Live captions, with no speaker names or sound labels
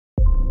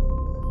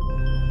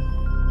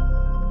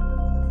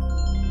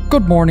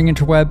Good morning,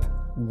 interweb.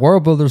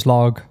 Worldbuilder's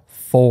log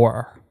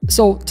 4.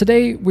 So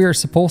today we are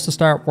supposed to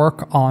start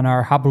work on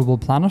our habitable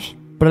planet,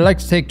 but I'd like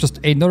to take just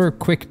another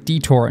quick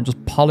detour and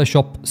just polish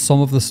up some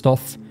of the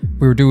stuff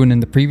we were doing in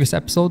the previous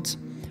episodes.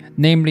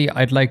 Namely,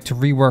 I'd like to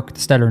rework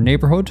the stellar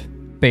neighborhood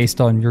based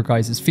on your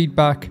guys'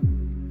 feedback,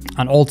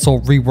 and also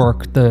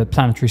rework the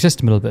planetary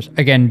system a little bit,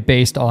 again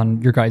based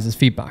on your guys'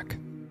 feedback.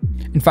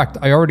 In fact,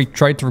 I already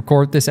tried to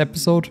record this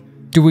episode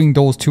doing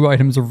those two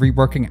items of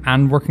reworking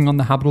and working on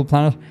the habitable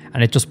planet,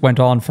 and it just went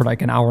on for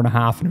like an hour and a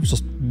half and it was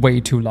just way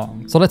too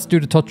long. So let's do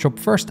the touch up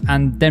first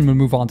and then we'll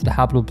move on to the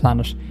habitable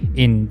planet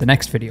in the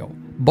next video.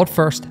 But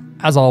first,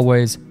 as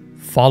always,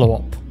 follow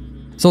up.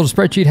 So the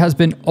spreadsheet has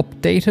been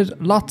updated,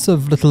 lots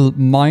of little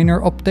minor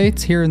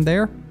updates here and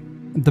there.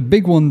 The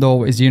big one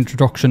though is the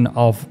introduction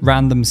of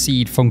random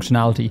seed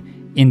functionality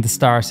in the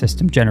star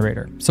system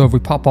generator. So if we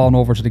pop on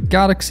over to the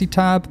galaxy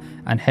tab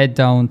and head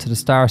down to the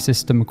star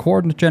system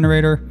coordinate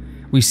generator,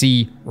 we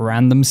see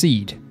random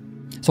seed.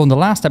 So in the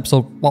last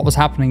episode, what was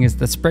happening is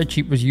the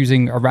spreadsheet was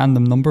using a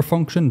random number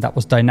function that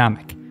was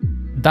dynamic.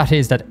 That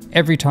is that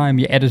every time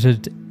you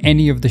edited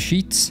any of the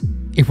sheets,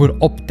 it would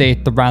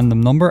update the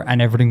random number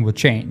and everything would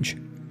change.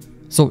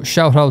 So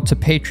shout out to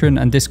Patreon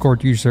and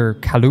Discord user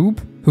Kaloob,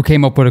 who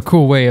came up with a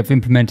cool way of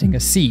implementing a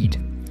seed.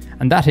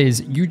 And that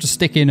is, you just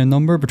stick in a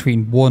number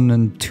between 1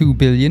 and 2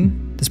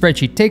 billion. The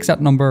spreadsheet takes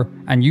that number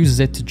and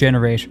uses it to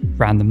generate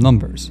random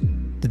numbers.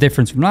 The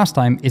difference from last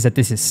time is that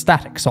this is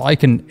static, so I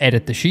can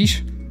edit the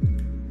sheet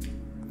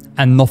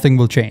and nothing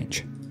will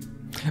change,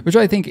 which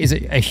I think is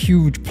a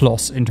huge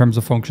plus in terms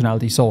of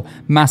functionality. So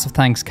massive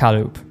thanks,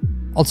 Kaloob.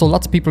 Also,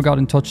 lots of people got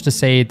in touch to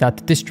say that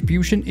the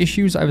distribution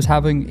issues I was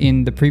having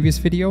in the previous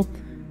video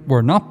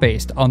were not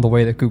based on the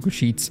way that Google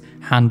Sheets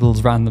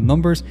handles random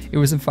numbers. It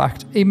was in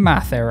fact a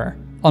math error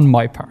on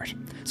my part.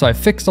 So I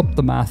fixed up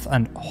the math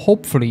and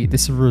hopefully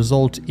this will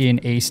result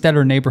in a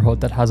stellar neighborhood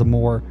that has a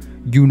more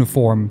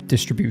uniform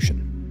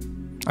distribution.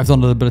 I've done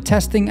a little bit of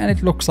testing and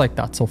it looks like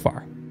that so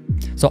far.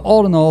 So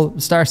all in all,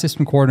 the star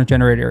system coordinate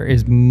generator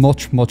is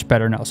much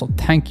better now. So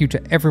thank you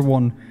to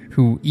everyone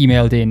who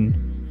emailed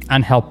in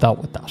and helped out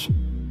with that.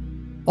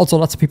 Also,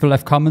 lots of people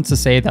left comments to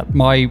say that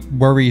my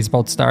worries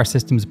about star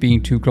systems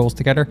being too close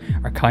together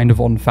are kind of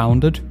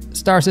unfounded.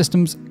 Star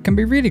systems can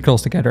be really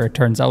close together, it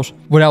turns out,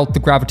 without the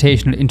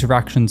gravitational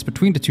interactions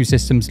between the two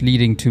systems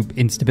leading to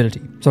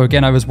instability. So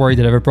again, I was worried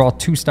that if I brought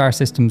two star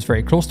systems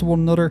very close to one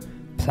another,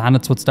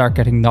 planets would start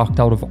getting knocked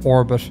out of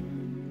orbit,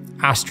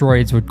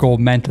 asteroids would go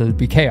mental, it'd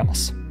be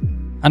chaos.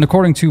 And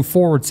according to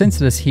Forward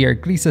Synthesis here,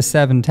 Gliese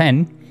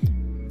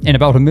 710, in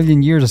about 1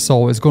 million years or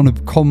so, is going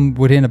to come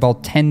within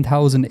about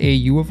 10,000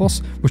 AU of us,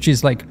 which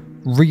is like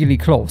really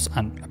close.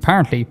 And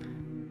apparently,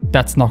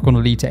 that's not going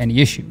to lead to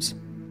any issues.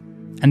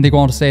 And they go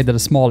on to say that a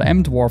small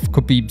M dwarf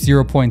could be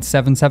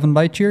 0.77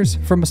 light years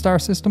from a star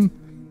system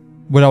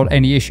without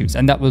any issues.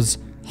 And that was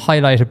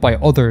highlighted by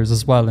others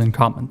as well in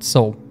comments.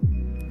 So,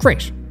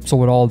 great. So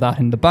with all that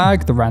in the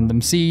bag, the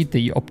random seed,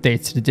 the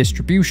updates to the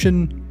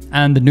distribution,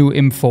 and the new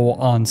info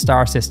on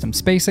star system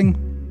spacing,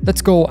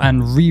 let's go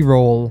and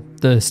re-roll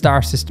the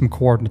star system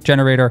coordinate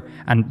generator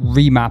and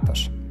remap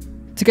it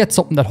to get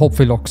something that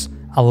hopefully looks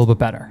a little bit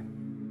better.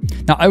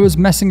 Now, I was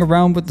messing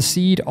around with the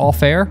seed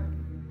off air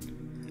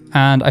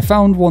and I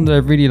found one that I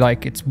really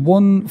like. It's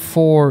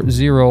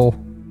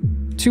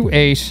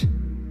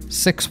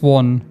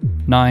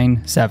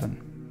 140286197.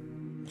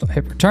 So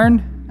hit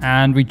return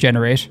and we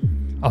generate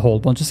a whole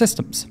bunch of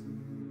systems.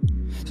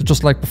 So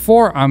just like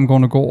before, I'm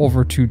going to go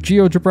over to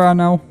GeoGebra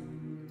now.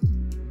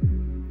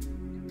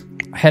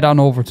 Head on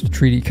over to the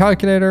 3D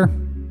calculator,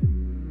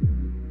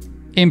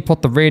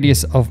 input the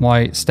radius of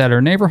my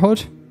stellar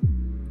neighborhood,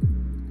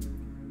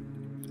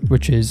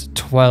 which is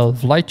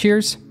 12 light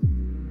years.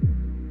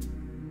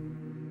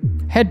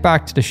 Head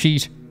back to the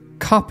sheet,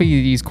 copy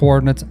these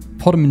coordinates,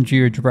 put them in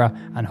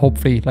GeoGebra, and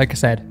hopefully, like I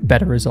said,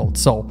 better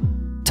results. So,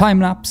 time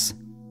lapse,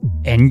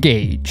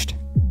 engaged.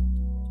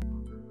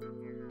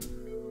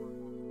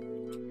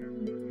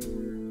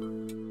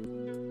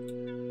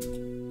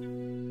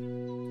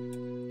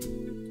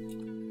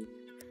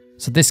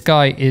 So this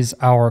guy is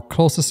our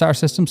closest star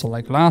system. So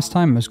like last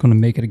time, I'm just going to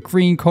make it a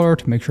green color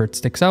to make sure it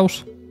sticks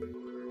out.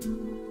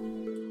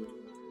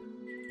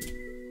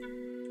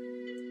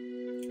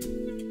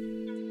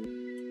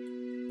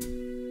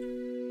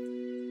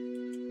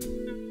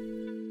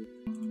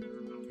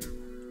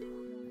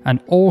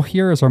 And O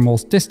here is our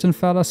most distant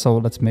fella. So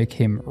let's make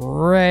him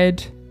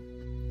red.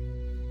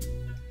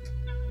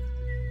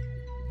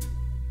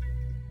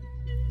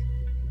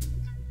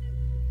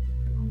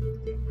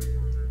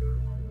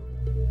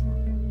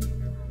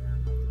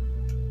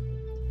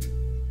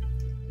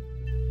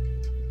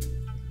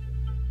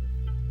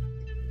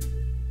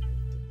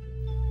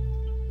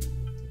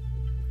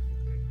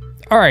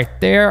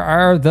 Alright, there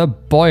are the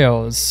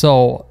boyos.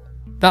 So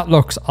that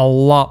looks a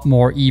lot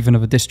more even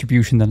of a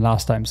distribution than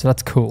last time, so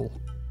that's cool.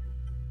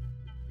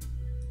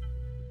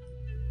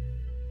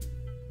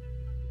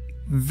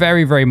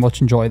 Very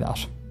much enjoy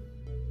that.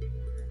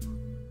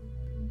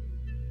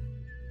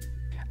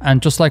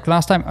 And just like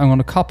last time, I'm going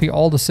to copy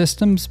all the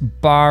systems,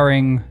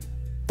 barring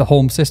the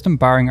home system,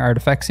 barring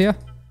Artifexia,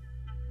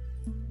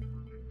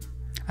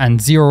 and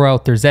zero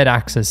out their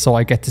Z-axis so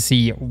I get to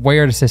see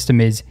where the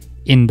system is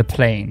in the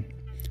plane,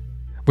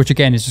 which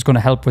again is just going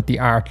to help with the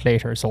art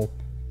later. So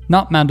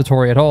not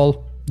mandatory at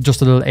all,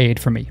 just a little aid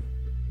for me.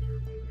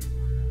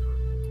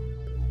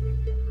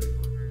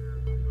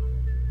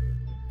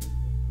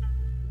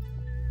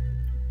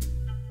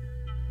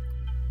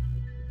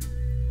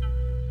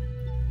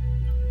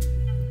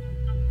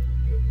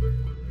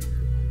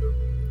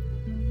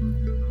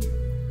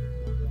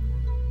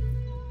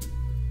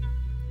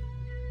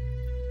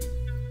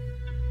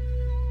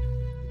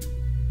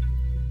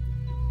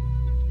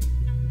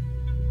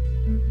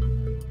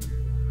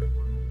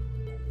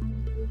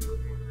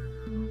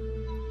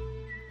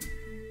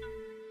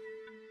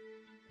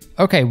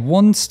 Okay,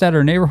 one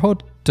stellar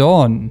neighborhood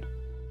done.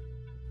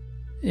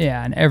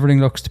 Yeah, and everything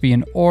looks to be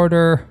in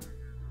order.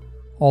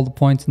 All the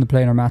points in the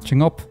plane are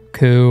matching up.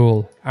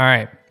 Cool. All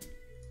right.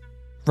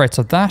 Right,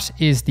 so that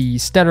is the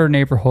stellar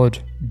neighborhood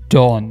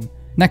done.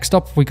 Next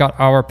up, we got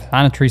our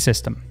planetary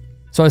system.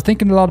 So I was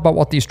thinking a lot about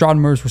what the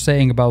astronomers were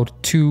saying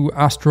about 2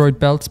 asteroid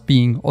belts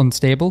being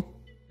unstable.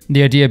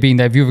 The idea being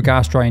that if you have a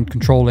gas giant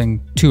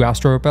controlling 2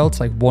 asteroid belts,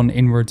 like one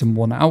inwards and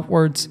one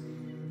outwards,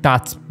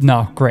 that's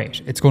not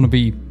great. It's going to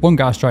be 1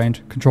 gas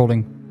giant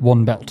controlling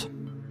 1 belt.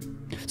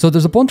 So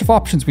there's a bunch of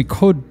options we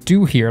could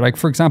do here. Like,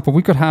 for example,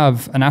 we could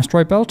have an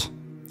asteroid belt,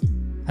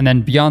 and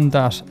then beyond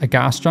that, a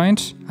gas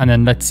giant. And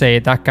then let's say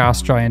that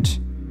gas giant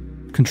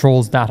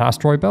controls that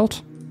asteroid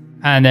belt.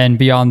 And then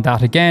beyond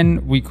that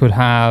again, we could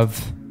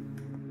have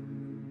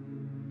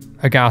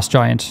a gas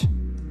giant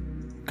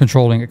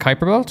controlling a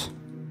Kuiper belt.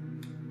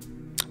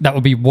 That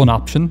would be one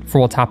option for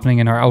what's happening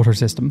in our outer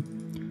system.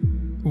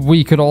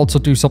 We could also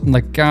do something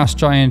like gas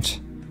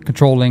giant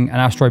controlling an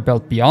asteroid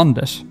belt beyond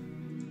it.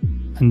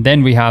 And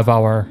then we have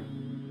our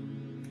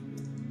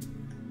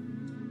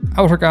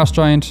outer gas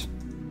giant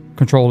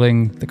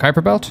controlling the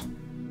Kuiper belt.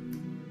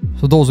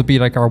 So those would be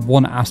like our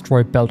 1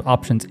 asteroid belt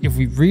options. If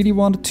we really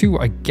wanted to,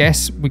 I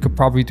guess we could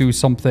probably do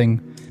something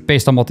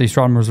based on what the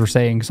astronomers were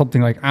saying.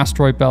 Something like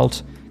asteroid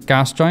belt,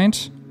 gas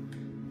giant,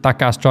 that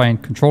gas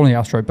giant controlling the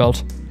asteroid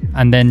belt,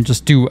 and then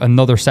just do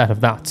another set of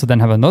that. So then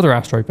have another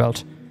asteroid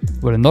belt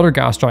with another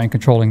gas giant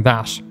controlling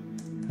that,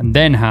 and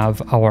then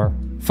have our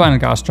final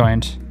gas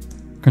giant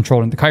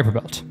controlling the Kuiper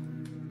belt,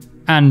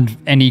 and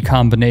any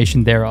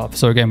combination thereof.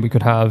 So again, we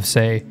could have,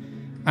 say,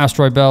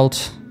 asteroid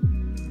belt,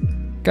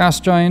 gas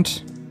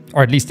giant,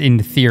 or at least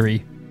in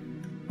theory.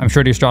 I'm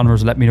sure the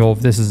astronomers will let me know if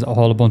this is a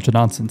whole bunch of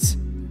nonsense.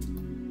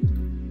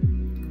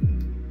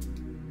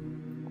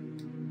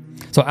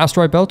 So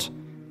asteroid belt,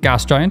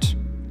 gas giant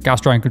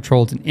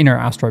controls an inner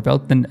asteroid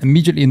belt, then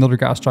immediately another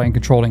gas giant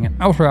controlling an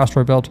outer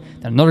asteroid belt,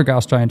 then another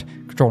gas giant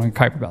controlling a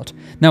Kuiper belt.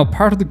 Now,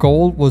 part of the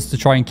goal was to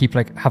try and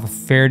have a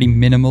fairly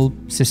minimal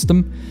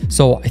system.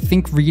 So I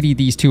think really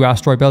these 2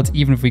 asteroid belts,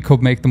 even if we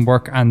could make them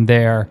work and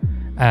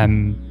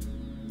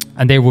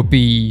they would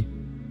be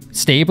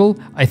stable,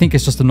 I think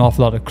it's just an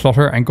awful lot of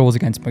clutter and goes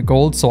against my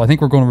goals. So I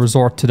think we're going to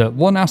resort to the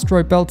 1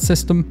 asteroid belt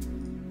system.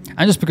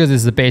 And just because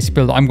this is a basic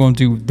build, I'm going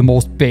to do the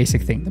most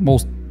basic thing, the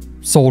most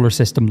solar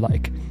system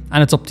like,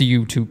 and it's up to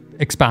you to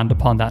expand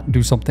upon that and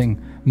do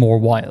something more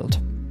wild.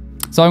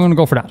 So I'm going to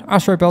go for that.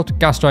 Asteroid belt,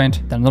 gas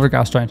giant, then another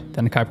gas giant,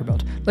 then a Kuiper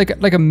belt.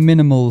 Like a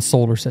minimal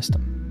solar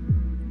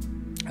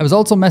system. I was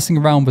also messing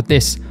around with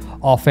this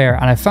off air,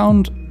 and I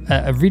found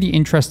a really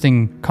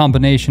interesting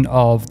combination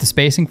of the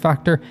spacing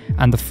factor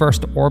and the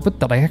first orbit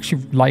that I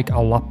actually like a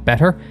lot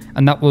better.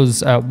 And that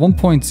was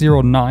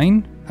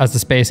 1.09 as the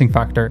spacing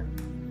factor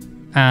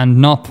and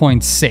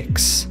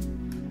 0.6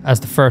 as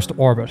the first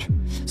orbit.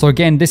 So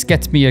again, this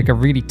gets me like a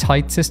really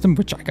tight system,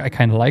 which I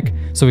kind of like.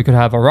 So we could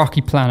have a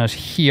rocky planet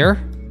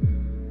here,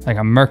 like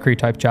a Mercury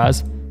type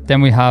jazz.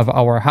 Then we have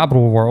our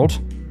habitable world.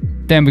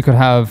 Then we could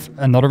have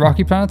another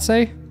rocky planet,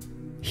 say.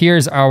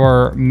 Here's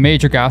our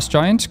major gas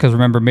giant, because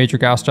remember, major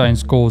gas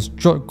giants go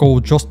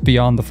just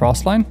beyond the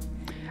frost line.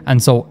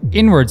 And so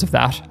inwards of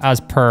that, as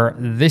per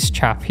this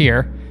chap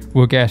here,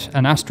 we'll get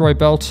an asteroid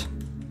belt.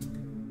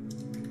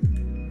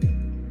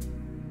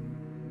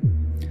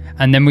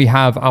 And then we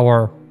have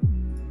our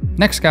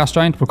next gas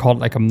giant. We'll call it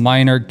like a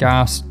minor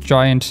gas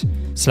giant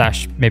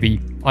 / maybe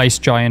ice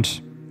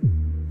giant,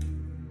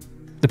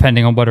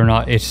 depending on whether or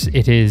not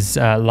it is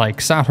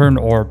like Saturn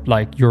or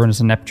like Uranus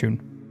and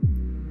Neptune.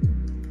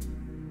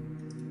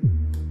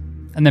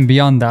 And then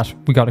beyond that,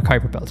 we got a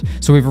Kuiper belt.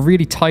 So we have a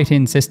really tight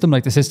in system.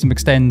 Like the system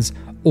extends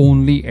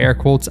only air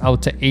quotes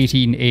out to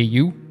 18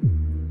 AU,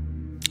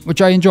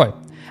 which I enjoy.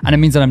 And it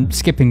means that I'm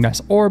skipping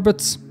less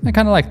orbits. I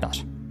kind of like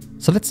that.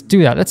 So let's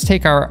do that. Let's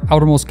take our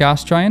outermost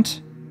gas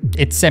giant,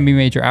 its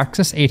semi-major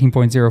axis,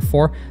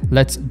 18.04.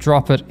 Let's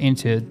drop it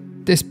into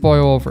this boy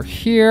over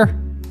here.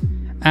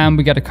 And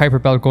we get a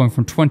Kuiper belt going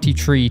from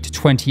 23 to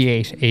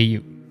 28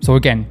 AU. So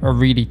again, a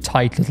really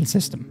tight little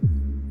system.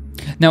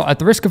 Now, at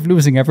the risk of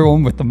losing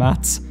everyone with the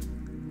maths,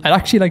 I'd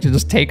actually like to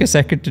just take a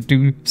second to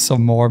do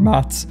some more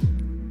maths.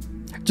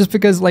 Just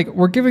because like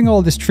we're giving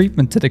all this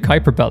treatment to the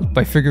Kuiper belt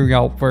by figuring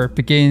out where it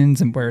begins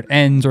and where it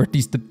ends, or at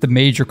least the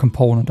major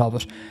component of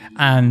it.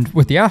 And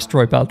with the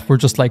asteroid belt, we're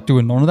just like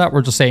doing none of that.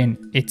 We're just saying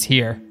it's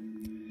here.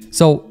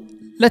 So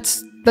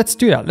let's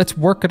do that. Let's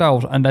work it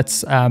out, and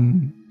let's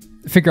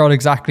figure out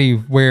exactly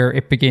where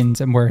it begins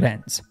and where it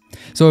ends.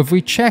 So if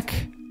we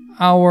check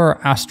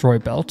our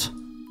asteroid belt,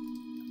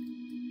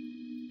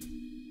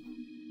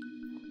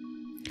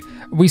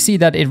 we see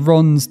that it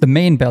runs, the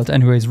main belt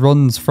anyways,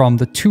 runs from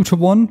the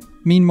 2-to-1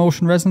 mean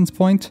motion resonance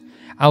point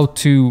out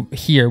to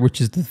here, which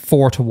is the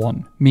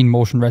 4-to-1 mean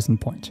motion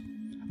resonance point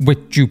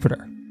with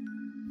Jupiter.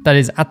 That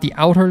is, at the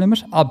outer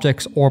limit,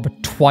 objects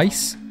orbit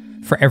twice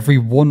for every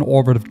one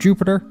orbit of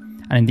Jupiter,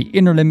 and in the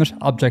inner limit,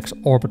 objects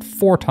orbit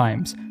 4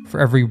 times for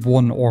every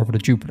one orbit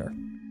of Jupiter.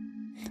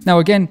 Now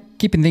again,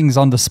 keeping things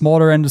on the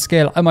smaller end of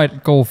scale, I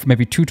might go from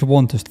maybe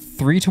 2-to-1 to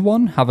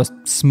 3-to-1, have a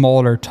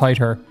smaller,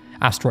 tighter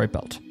asteroid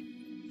belt.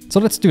 So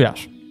let's do that.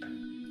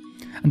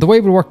 And the way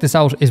we'll work this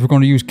out is we're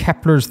going to use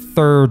Kepler's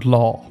third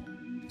law.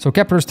 So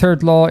Kepler's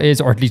third law is,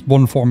 or at least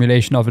one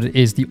formulation of it,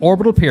 is the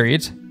orbital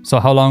period, so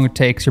how long it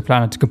takes your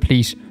planet to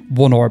complete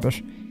one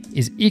orbit,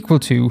 is equal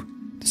to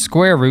the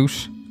square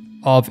root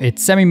of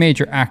its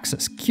semi-major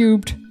axis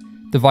cubed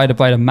divided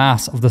by the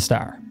mass of the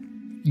star.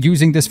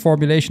 Using this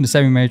formulation, the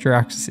semi-major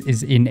axis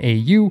is in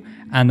AU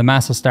and the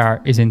mass of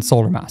star is in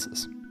solar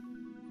masses.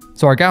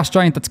 So our gas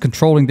giant that's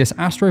controlling this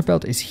asteroid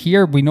belt is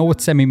here. We know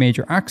its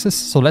semi-major axis,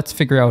 so let's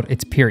figure out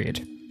its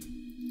period.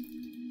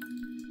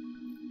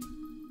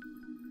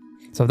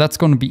 So that's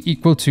going to be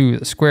equal to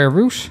the square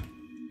root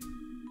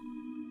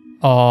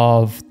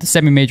of the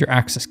semi-major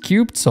axis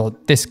cubed, so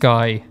this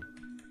guy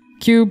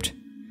cubed,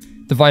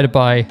 divided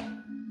by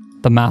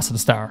the mass of the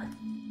star.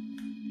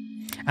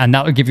 And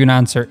that will give you an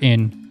answer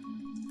in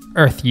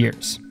Earth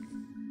years.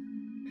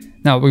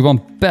 Now we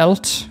want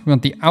belt, we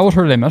want the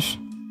outer limit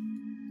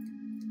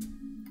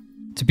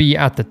to be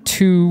at the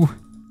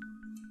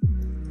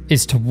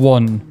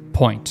 2:1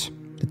 point.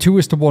 The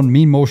 2:1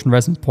 mean motion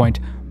resonance point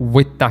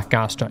with that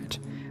gas giant.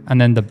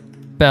 And then the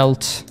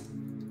belt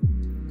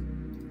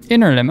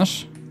inner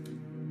limit,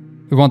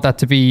 we want that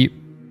to be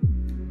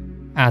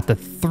at the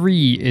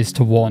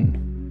 3:1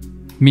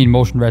 mean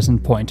motion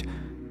resonance point.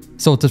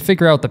 So to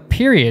figure out the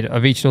period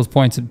of each of those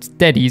points, it's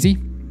dead easy.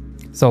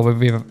 So if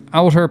we have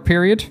outer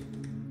period,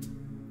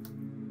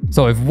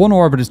 so if one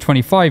orbit is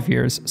 25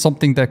 years,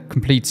 something that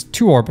completes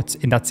 2 orbits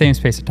in that same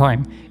space of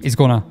time is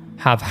going to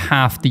have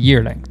half the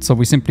year length. So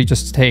we simply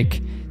just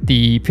take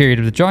the period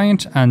of the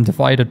giant and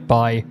divide it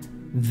by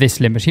this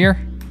limit here,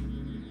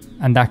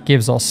 and that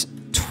gives us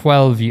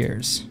 12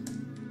 years.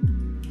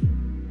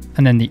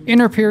 And then the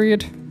inner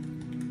period,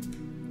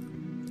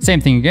 same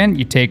thing again,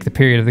 you take the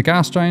period of the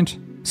gas giant.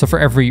 So for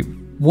every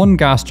one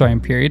gas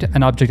giant period,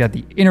 an object at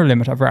the inner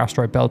limit of our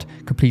asteroid belt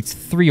completes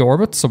 3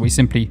 orbits, so we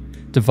simply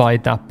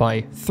divide that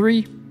by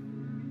 3.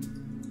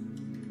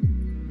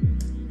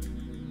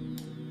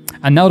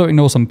 And now that we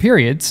know some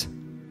periods,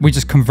 we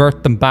just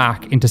convert them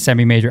back into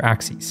semi-major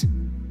axes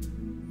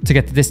to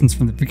get the distance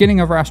from the beginning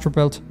of our asteroid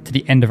belt to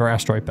the end of our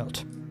asteroid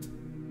belt.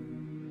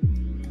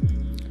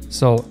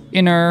 So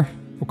inner,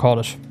 we'll call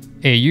it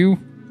AU,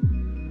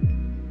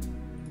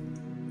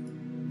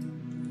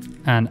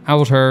 and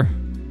outer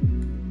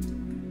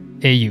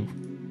AU.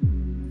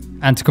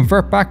 And to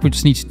convert back, we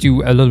just need to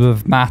do a little bit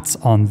of maths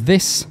on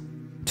this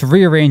to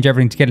rearrange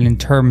everything to get it in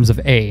terms of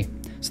A.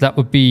 So that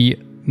would be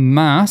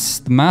mass,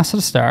 the mass of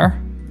the star,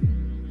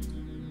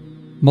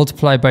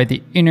 multiplied by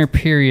the inner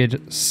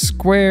period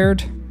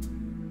squared,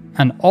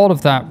 and all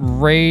of that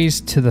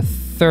raised to the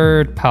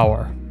 3rd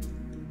power.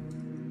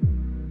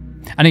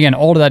 And again,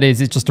 all of that is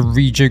just a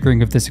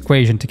rejiggering of this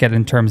equation to get it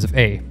in terms of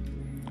A.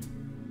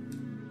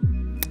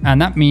 And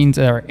that means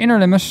our inner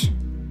limit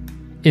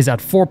is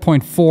at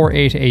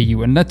 4.48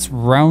 AU, and let's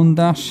round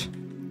that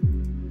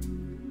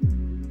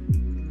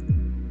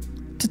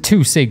to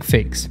 2 sig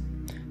figs.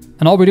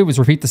 And all we do is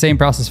repeat the same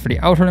process for the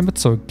outer limit.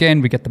 So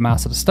again, we get the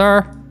mass of the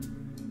star,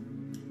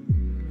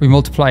 we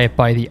multiply it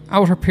by the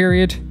outer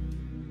period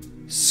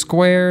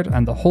squared,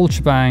 and the whole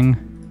shebang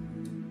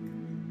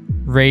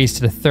raised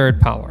to the 3rd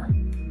power.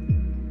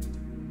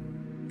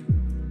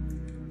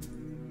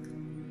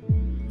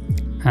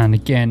 And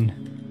again,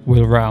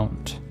 we'll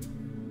round.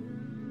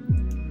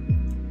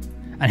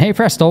 And hey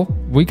presto,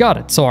 we got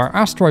it. So our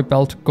asteroid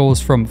belt goes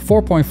from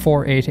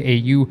 4.48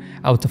 AU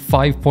out to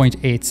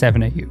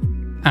 5.87 AU.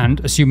 And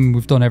assuming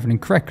we've done everything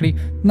correctly,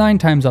 9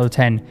 times out of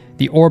 10,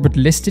 the orbit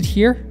listed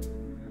here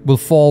will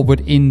fall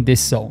within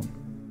this zone.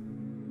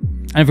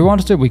 And if we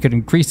wanted to, we could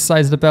increase the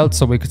size of the belt.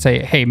 So we could say,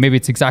 hey, maybe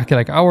it's exactly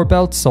like our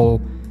belt.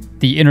 So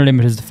the inner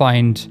limit is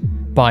defined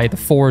by the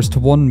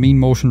 4:1 mean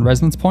motion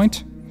resonance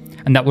point,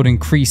 and that would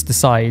increase the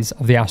size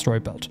of the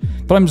asteroid belt.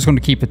 But I'm just going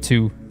to keep it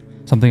to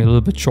something a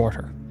little bit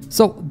shorter.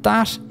 So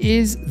that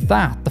is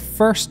that, the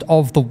first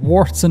of the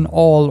warts and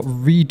all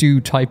redo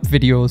type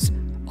videos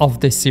of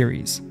this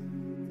series.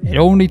 It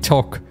only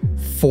took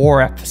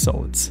 4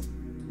 episodes.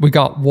 We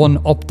got one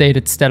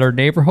updated stellar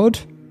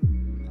neighborhood,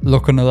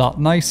 looking a lot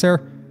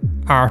nicer.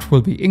 Art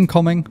will be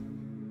incoming.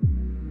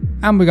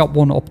 and we got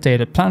one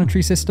updated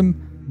planetary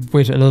system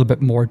with a little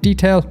bit more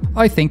detail,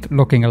 I think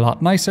looking a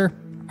lot nicer.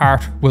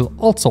 Art will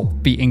also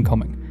be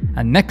incoming,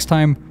 and next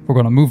time we're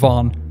going to move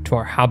on to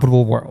our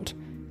habitable world.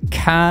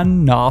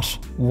 Cannot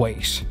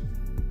wait.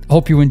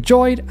 Hope you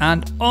enjoyed,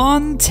 and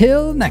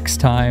until next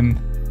time,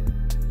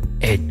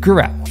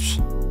 Edgar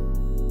out.